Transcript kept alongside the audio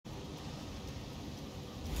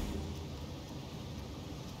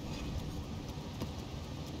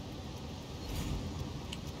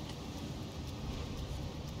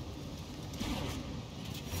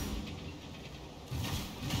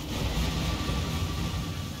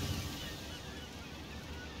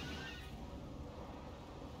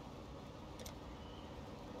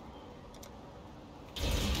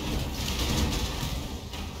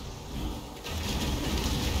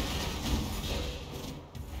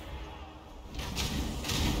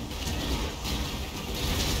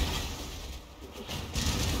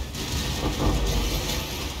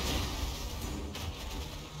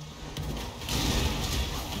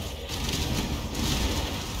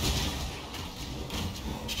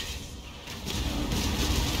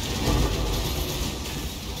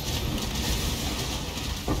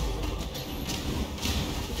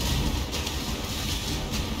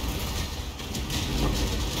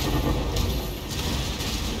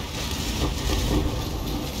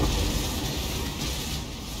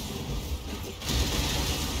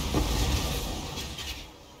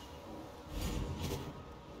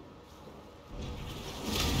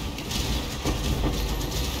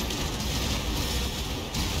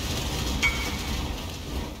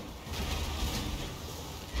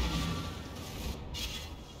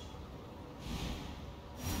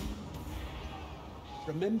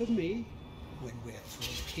Remember me? When we're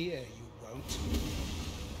through here, you won't.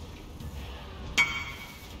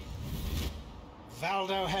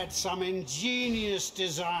 Valdo had some ingenious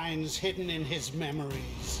designs hidden in his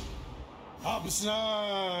memories.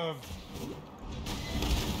 Observe!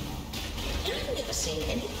 I've never seen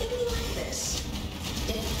anything like this.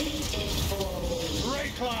 Defeat it for me.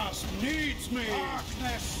 Rayclass needs me!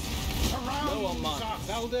 Darkness surrounds us!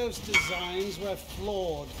 Valdo's designs were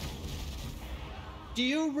flawed. Do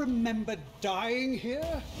you remember dying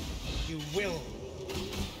here? You will.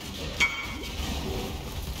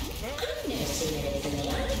 I've never seen anything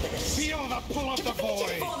like this. Feel the pull of the void!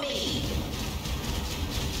 Defeat it for me.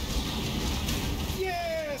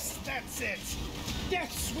 Yes, that's it!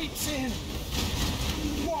 Death sweeps in!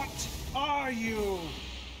 What are you?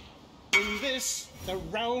 In this, the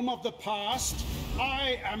realm of the past,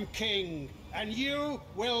 I am king, and you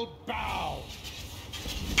will bow!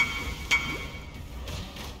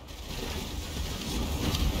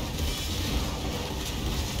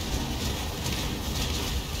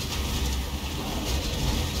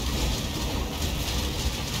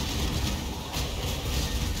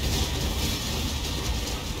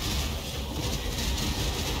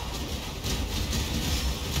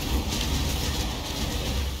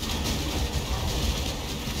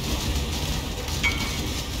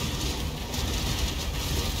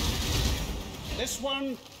 This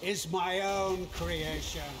one is my own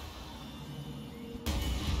creation.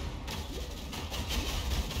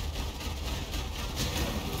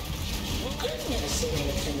 I've never seen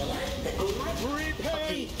anything like that. Repent!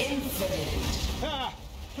 The infinite. Ah,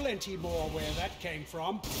 plenty more where that came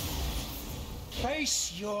from.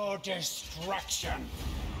 Face your destruction.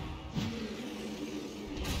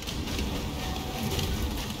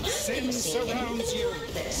 Sin surrounds you.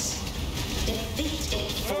 Defeat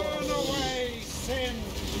it for Burn me. away, sin!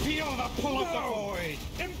 Feel the pull of the void!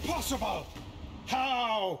 Impossible!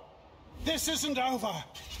 How? This isn't over.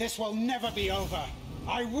 This will never be over.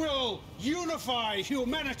 I will unify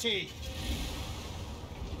humanity